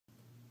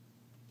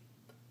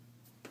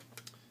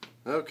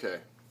Okay,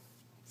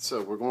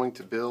 so we're going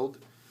to build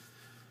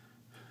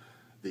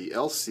the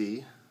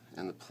LC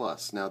and the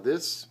plus. Now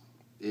this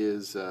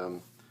is,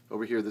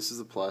 over here this is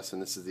the plus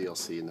and this is the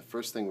LC, and the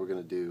first thing we're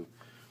going to do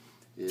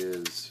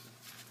is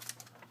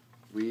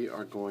we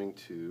are going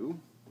to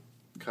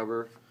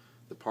cover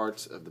the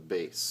parts of the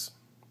base,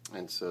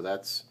 and so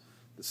that's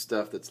the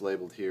stuff that's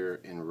labeled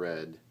here in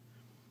red,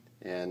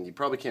 and you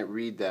probably can't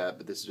read that,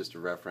 but this is just a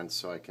reference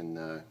so I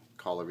can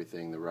call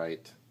everything the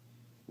right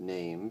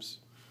names,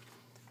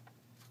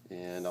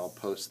 and I'll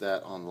post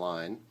that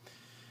online.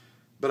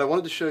 But I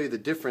wanted to show you the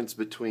difference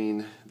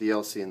between the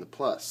LC and the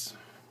plus.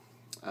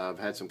 I've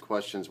had some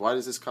questions. Why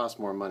does this cost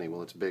more money?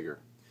 Well, it's bigger,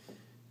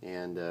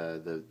 and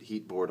the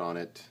heat board on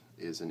it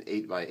is an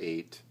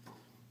 8x8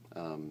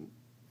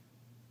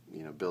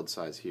 build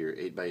size here,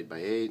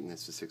 8x8x8, and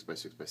this is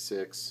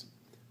 6x6x6.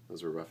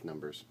 Those are rough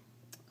numbers,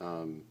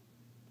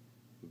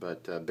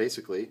 but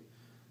basically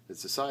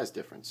it's the size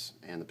difference,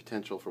 and the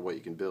potential for what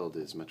you can build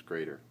is much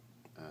greater.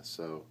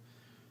 So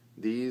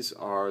these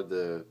are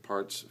the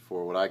parts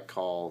for what I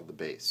call the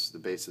base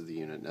of the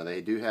unit. Now they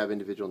do have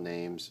individual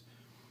names.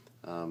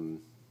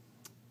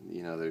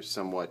 They're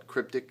somewhat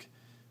cryptic,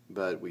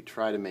 but we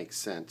try to make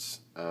sense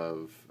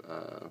of,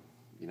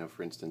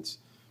 for instance,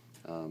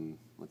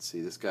 let's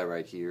see, this guy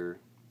right here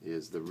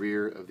is the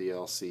rear of the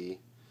LC,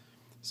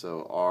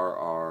 so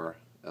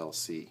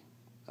RRLC,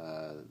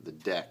 the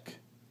deck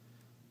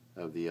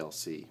of the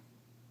LC,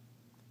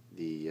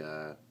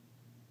 the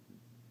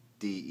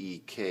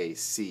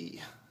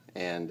DEKC,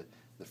 and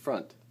the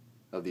front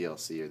of the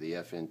LC, or the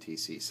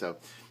FNTC. So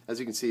as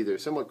you can see, they're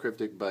somewhat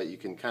cryptic, but you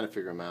can kind of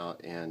figure them out,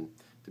 and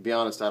to be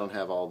honest, I don't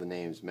have all the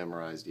names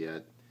memorized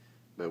yet,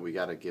 but we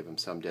got to give them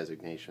some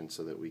designation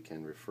so that we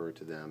can refer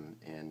to them,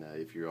 and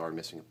if you are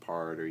missing a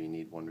part or you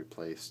need one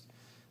replaced,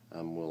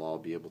 we'll all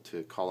be able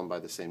to call them by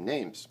the same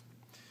names.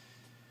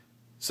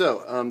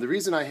 So the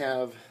reason I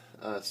have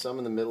some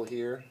in the middle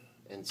here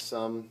and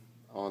some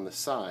on the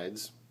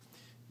sides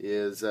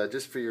is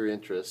just for your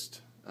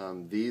interest.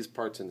 These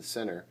parts in the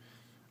center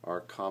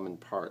are common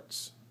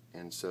parts,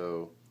 and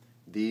so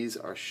these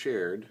are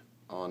shared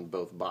on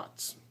both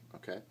bots.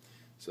 Okay,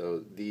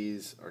 so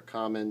these are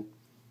common,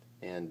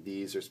 and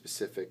these are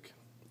specific,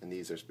 and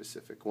these are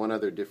specific. One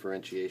other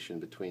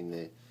differentiation between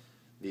the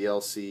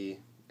LC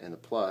and the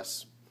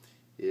plus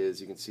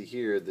is, you can see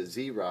here the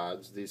Z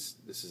rods. This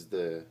is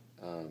the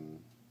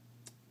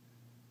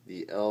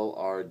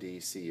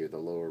LRDC, or the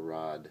lower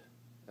rod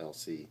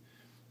LC.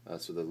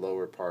 So the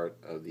lower part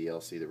of the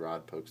LC, the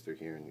rod pokes through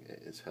here and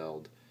is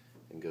held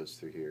and goes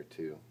through here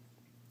too.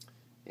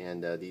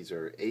 And these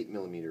are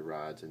 8mm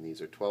rods, and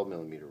these are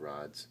 12mm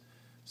rods.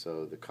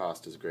 So the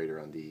cost is greater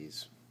on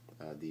these.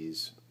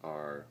 These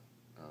are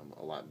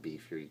a lot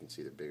beefier. You can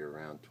see they're bigger,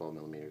 around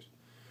 12mm.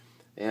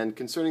 And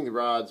concerning the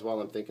rods,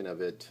 while I'm thinking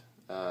of it,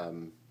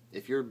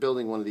 if you're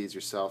building one of these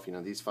yourself,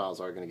 these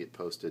files are going to get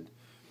posted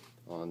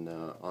on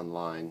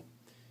online.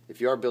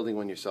 If you are building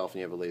one yourself and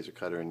you have a laser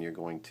cutter and you're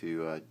going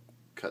to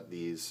cut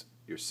these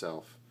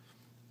yourself,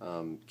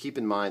 keep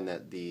in mind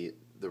that the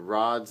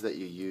rods that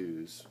you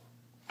use,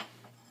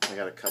 I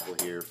got a couple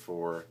here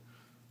for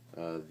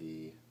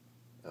the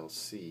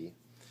LC.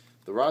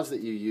 The rods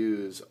that you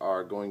use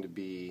are going to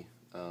be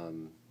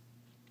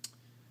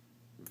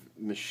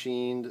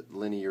machined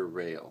linear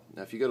rail.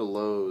 Now if you go to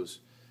Lowe's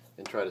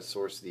and try to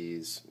source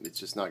these, it's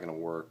just not going to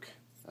work.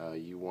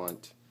 You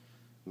want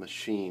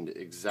machined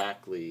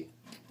exactly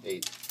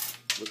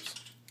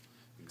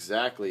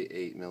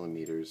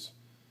 8mm.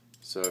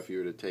 So if you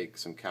were to take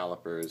some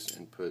calipers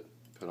and put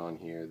on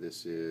here,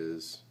 this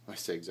is, I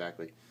say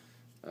exactly,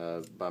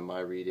 by my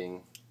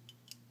reading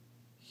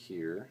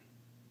here,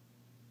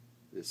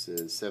 this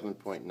is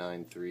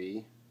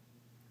 7.93,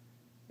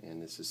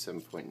 and this is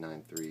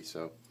 7.93,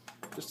 so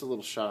just a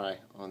little shy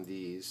on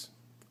these,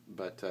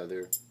 but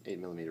they're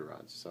 8mm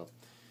rods. So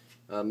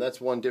that's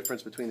one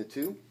difference between the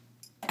two.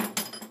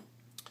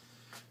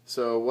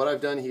 So what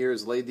I've done here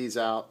is laid these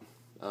out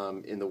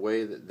in the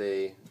way that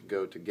they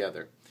go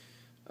together.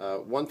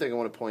 One thing I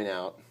want to point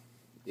out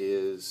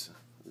is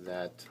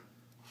that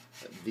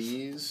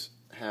these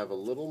have a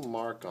little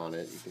mark on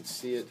it. You can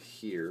see it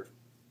here.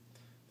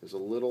 There's a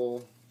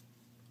little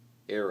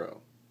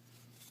arrow,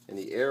 and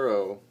the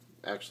arrow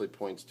actually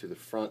points to the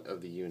front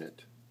of the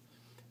unit.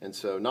 And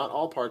so not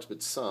all parts,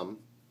 but some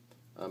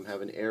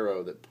have an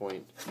arrow that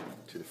point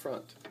to the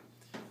front.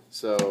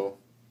 So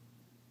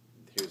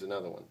here's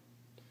another one.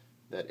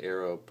 That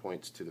arrow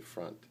points to the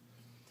front.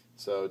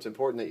 So it's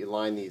important that you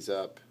line these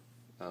up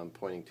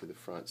pointing to the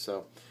front.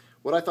 So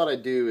what I thought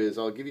I'd do is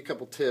I'll give you a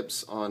couple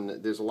tips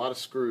on, there's a lot of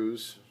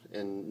screws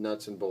and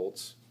nuts and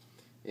bolts,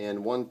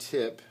 and one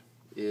tip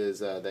is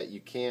that you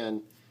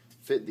can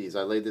fit these.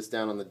 I laid this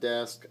down on the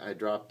desk, I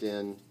dropped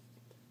in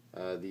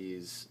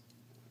these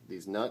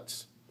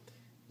nuts,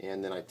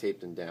 and then I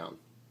taped them down.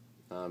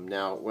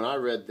 Now when I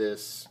read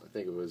this, I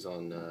think it was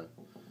on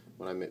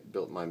when I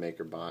built my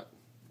MakerBot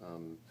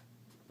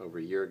over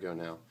a year ago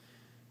now,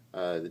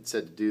 it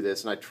said to do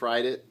this, and I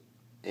tried it,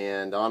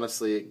 and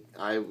honestly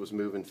I was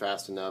moving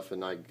fast enough,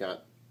 and I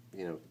got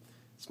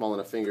small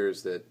enough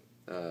fingers that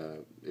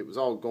it was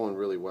all going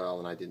really well,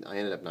 and I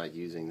ended up not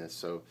using this.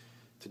 So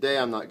today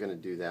I'm not going to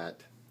do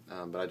that,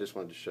 but I just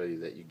wanted to show you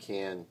that you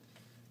can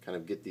kind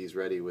of get these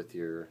ready with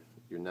your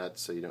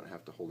nuts so you don't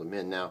have to hold them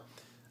in. Now,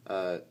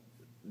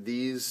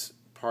 these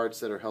parts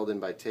that are held in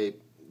by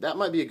tape, that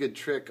might be a good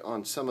trick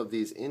on some of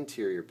these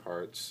interior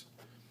parts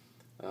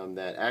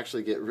that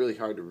actually get really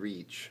hard to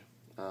reach.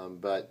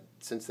 But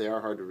since they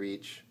are hard to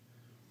reach,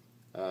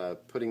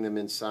 putting them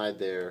inside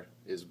there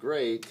is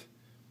great,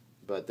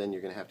 but then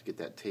you're going to have to get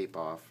that tape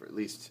off, or at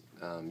least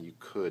you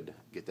could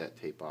get that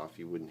tape off.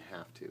 You wouldn't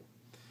have to.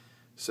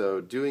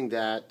 So doing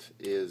that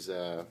is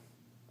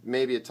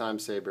maybe a time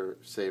saver,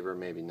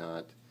 maybe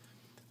not.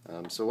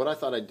 So what I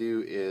thought I'd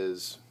do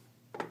is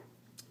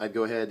I'd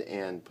go ahead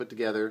and put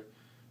together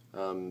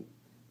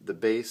the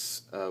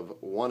base of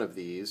one of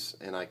these,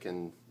 and I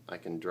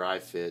can dry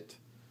fit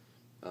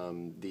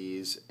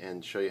these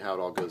and show you how it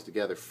all goes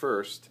together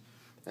first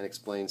and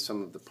explain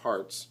some of the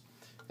parts.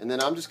 And then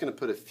I'm just going to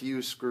put a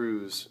few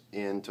screws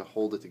in to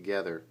hold it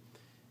together.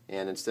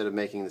 And instead of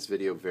making this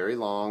video very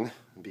long,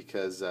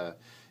 because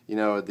you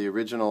know, the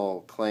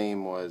original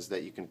claim was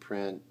that you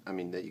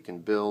can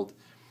build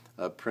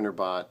a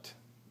Printrbot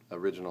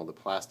original, the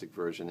plastic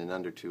version, in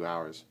under 2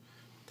 hours.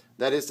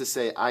 That is to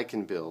say, I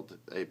can build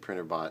a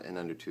Printrbot in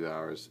under 2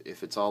 hours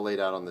if it's all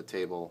laid out on the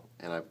table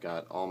and I've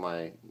got all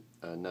my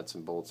nuts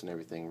and bolts and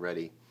everything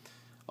ready.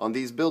 On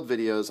these build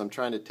videos, I'm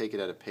trying to take it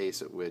at a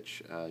pace at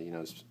which you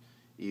know, is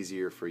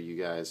easier for you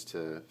guys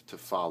to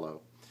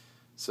follow.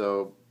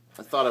 So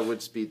I thought I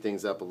would speed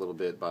things up a little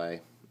bit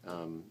by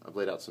I've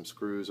laid out some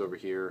screws over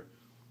here,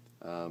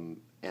 and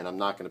I'm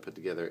not going to put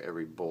together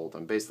every bolt.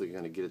 I'm basically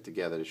going to get it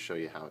together to show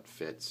you how it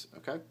fits.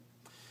 Okay.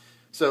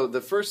 So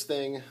the first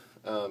thing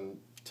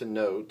to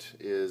note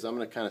is I'm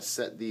going to kind of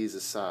set these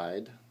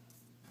aside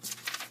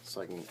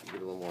so I can get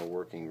a little more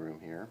working room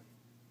here.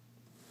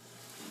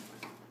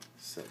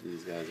 Set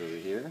these guys over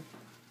here.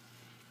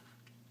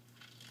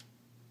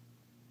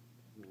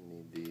 We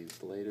need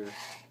these later.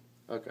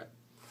 Okay.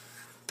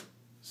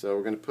 So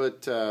we're going to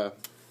put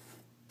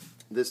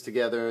this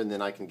together, and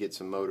then I can get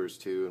some motors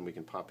too, and we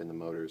can pop in the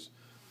motors.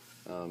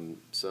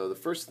 So the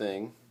first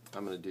thing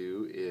I'm going to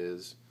do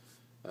is,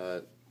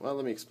 well,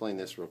 let me explain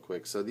this real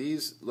quick. So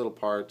these little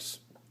parts,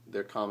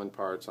 they're common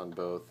parts on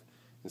both.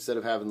 Instead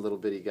of having little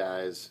bitty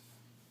guys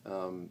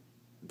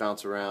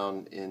bounce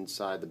around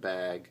inside the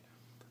bag,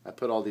 I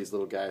put all these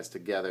little guys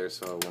together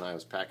so when I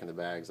was packing the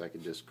bags I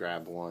could just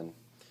grab one.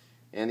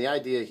 And the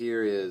idea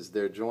here is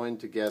they're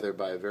joined together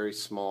by a very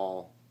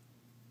small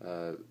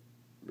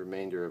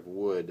remainder of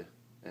wood,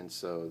 and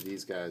so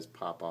these guys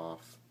pop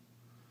off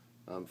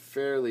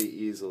fairly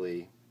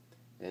easily,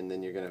 and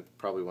then you're going to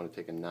probably want to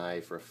take a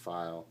knife or a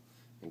file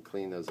and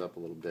clean those up a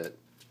little bit.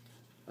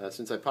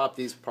 Since I popped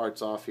these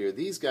parts off here,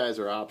 these guys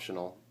are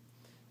optional,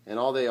 and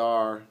all they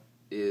are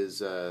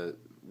is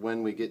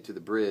when we get to the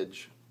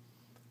bridge,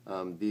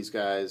 these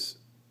guys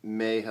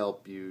may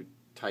help you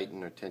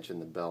tighten or tension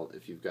the belt.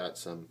 If you've got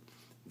some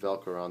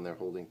Velcro on there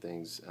holding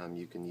things,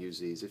 you can use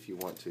these if you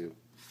want to.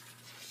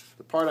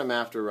 The part I'm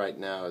after right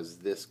now is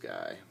this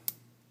guy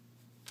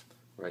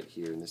right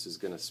here, and this is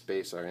going to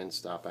space our end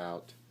stop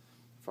out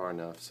far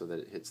enough so that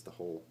it hits the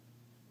hole.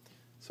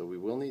 So we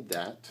will need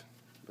that,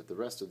 but the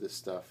rest of this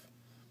stuff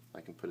I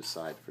can put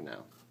aside for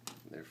now.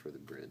 There for the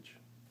bridge.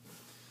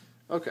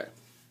 Okay,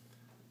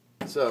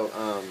 so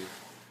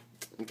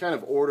in kind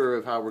of order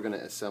of how we're going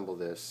to assemble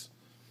this,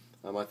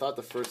 I thought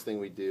the first thing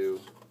we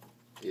do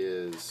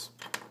is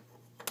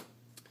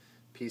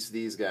piece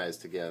these guys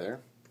together.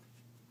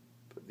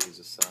 Put these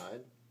aside.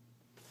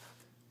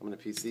 I'm going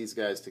to piece these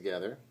guys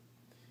together,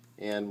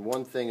 and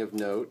one thing of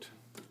note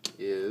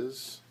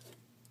is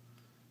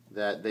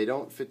that they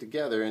don't fit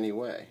together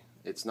anyway.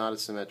 It's not a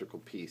symmetrical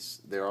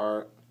piece. There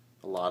are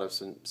a lot of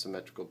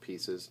symmetrical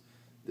pieces.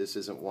 This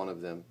isn't one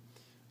of them.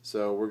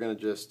 So we're going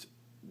to just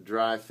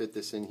dry fit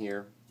this in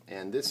here,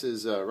 and this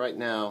is right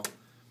now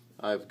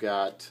I've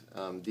got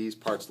these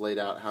parts laid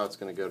out how it's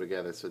going to go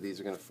together, so these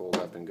are going to fold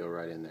up and go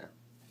right in there.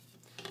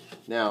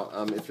 Now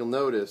if you'll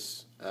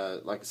notice,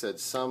 like I said,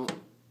 some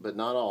but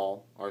not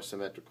all are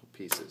symmetrical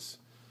pieces.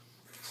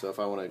 So if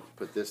I want to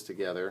put this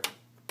together,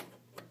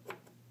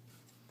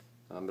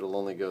 it'll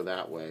only go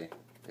that way.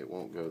 It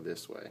won't go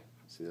this way.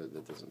 See,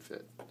 that doesn't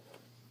fit.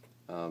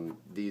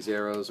 These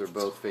arrows are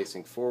both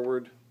facing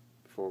forward,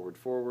 forward,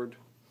 forward.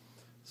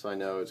 So I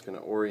know it's going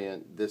to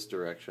orient this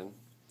direction.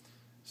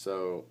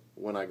 So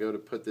when I go to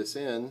put this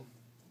in,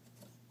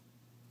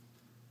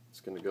 it's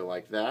going to go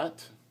like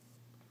that,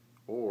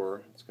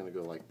 or it's going to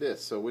go like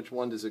this. So which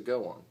one does it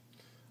go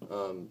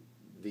on?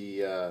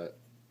 The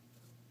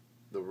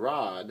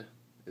rod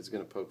is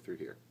going to poke through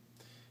here,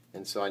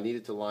 and so I need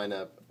it to line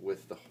up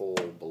with the hole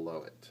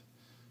below it.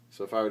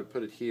 So if I were to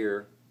put it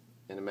here,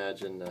 and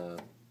imagine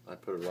I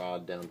put a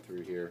rod down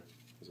through here,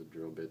 there's a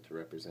drill bit to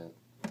represent,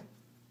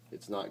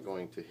 it's not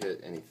going to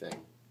hit anything.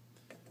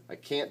 I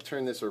can't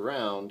turn this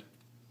around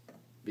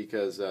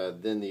because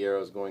then the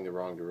arrow is going the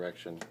wrong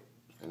direction,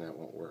 and that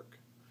won't work.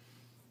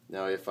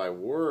 Now if I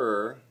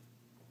were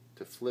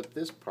to flip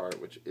this part,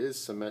 which is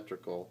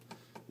symmetrical.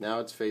 Now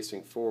it's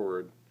facing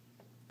forward,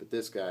 but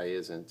this guy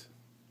isn't.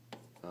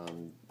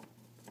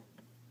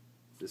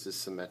 This is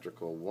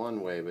symmetrical one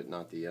way, but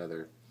not the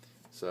other.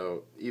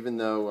 So even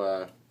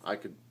though I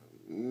could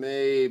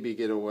maybe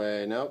get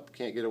away, nope,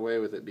 can't get away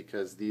with it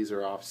because these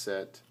are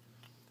offset,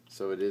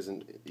 so it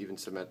isn't even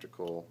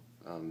symmetrical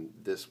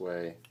this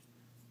way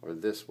or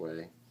this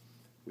way.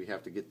 We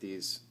have to get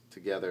these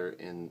together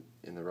in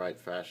the right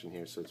fashion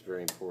here, so it's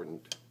very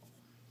important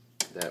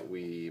that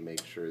we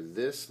make sure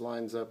this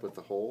lines up with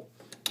the hole.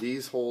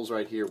 These holes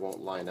right here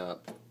won't line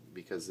up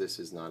because this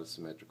is not a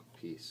symmetrical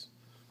piece.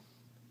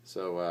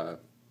 So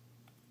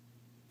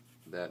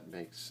that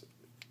makes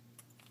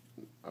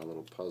our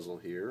little puzzle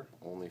here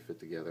only fit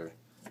together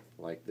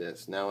like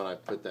this. Now when I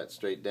put that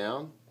straight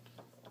down,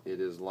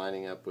 it is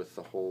lining up with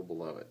the hole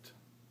below it.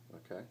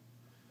 Okay?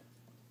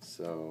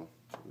 So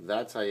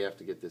that's how you have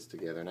to get this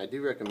together. And I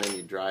do recommend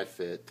you dry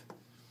fit.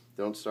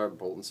 Don't start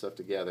bolting stuff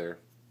together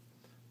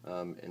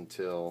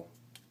until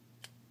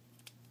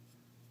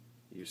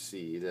you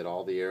see that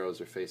all the arrows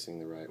are facing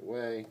the right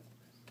way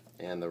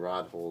and the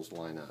rod holes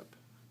line up.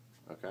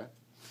 Okay?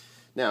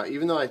 Now,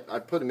 even though I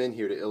put them in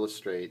here to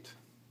illustrate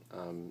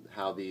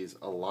how these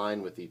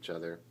align with each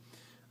other,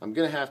 I'm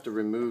going to have to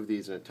remove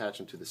these and attach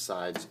them to the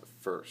sides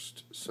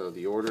first. So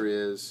the order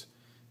is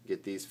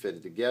get these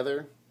fitted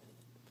together.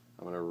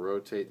 I'm going to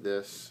rotate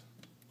this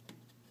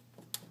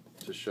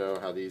to show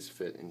how these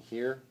fit in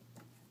here,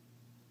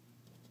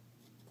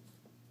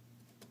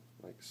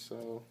 like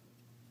so.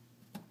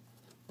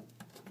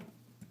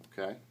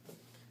 Okay,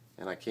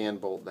 and I can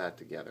bolt that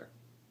together.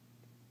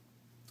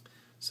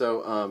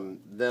 So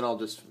then I'll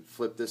just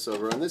flip this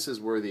over, and this is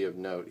worthy of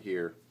note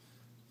here.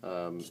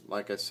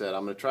 Like I said,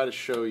 I'm going to try to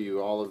show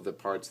you all of the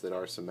parts that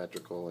are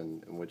symmetrical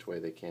and which way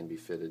they can be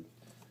fitted.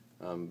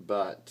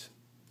 But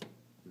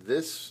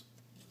this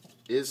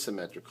is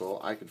symmetrical.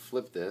 I could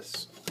flip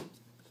this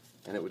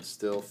and it would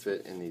still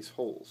fit in these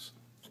holes.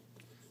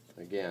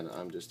 Again,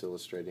 I'm just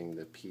illustrating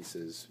the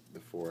pieces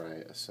before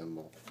I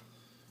assemble.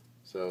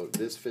 So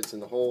this fits in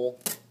the hole,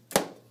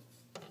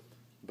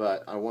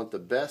 but I want the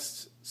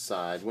best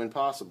side, when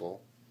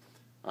possible,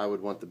 I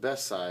would want the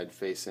best side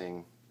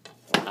facing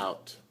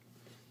out.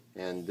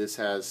 And this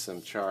has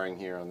some charring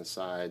here on the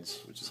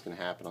sides, which is going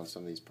to happen on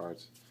some of these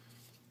parts.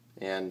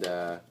 And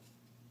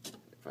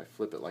if I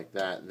flip it like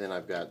that, then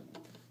I've got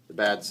the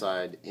bad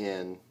side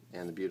in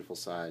and the beautiful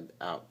side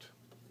out.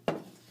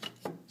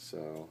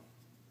 So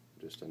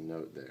just a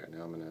note there.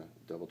 Now I'm going to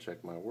double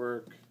check my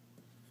work,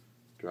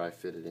 dry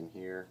fit it in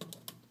here,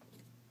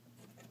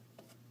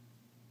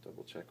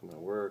 double check my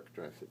work,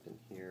 dry fit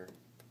in here.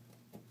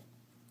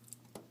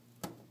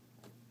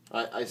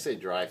 I say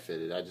dry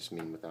fitted, I just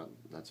mean without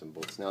nuts and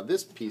bolts. Now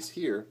this piece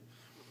here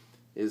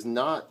is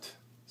not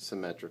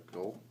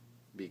symmetrical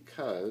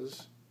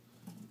because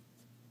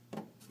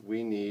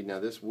we need, now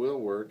this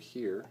will work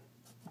here,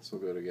 this will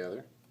go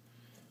together,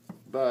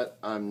 but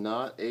I'm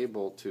not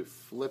able to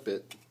flip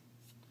it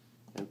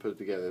and put it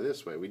together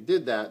this way. We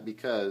did that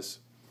because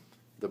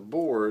the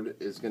board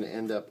is going to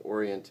end up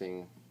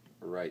orienting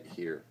right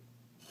here.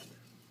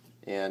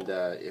 And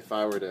if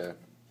I were to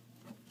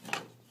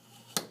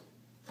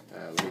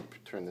let me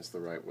turn this the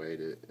right way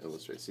to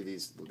illustrate. See,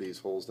 these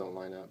holes don't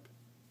line up?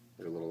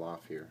 They're a little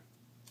off here.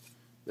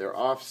 They're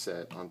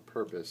offset on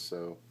purpose,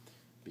 so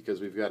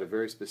because we've got a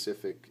very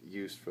specific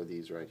use for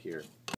these right here.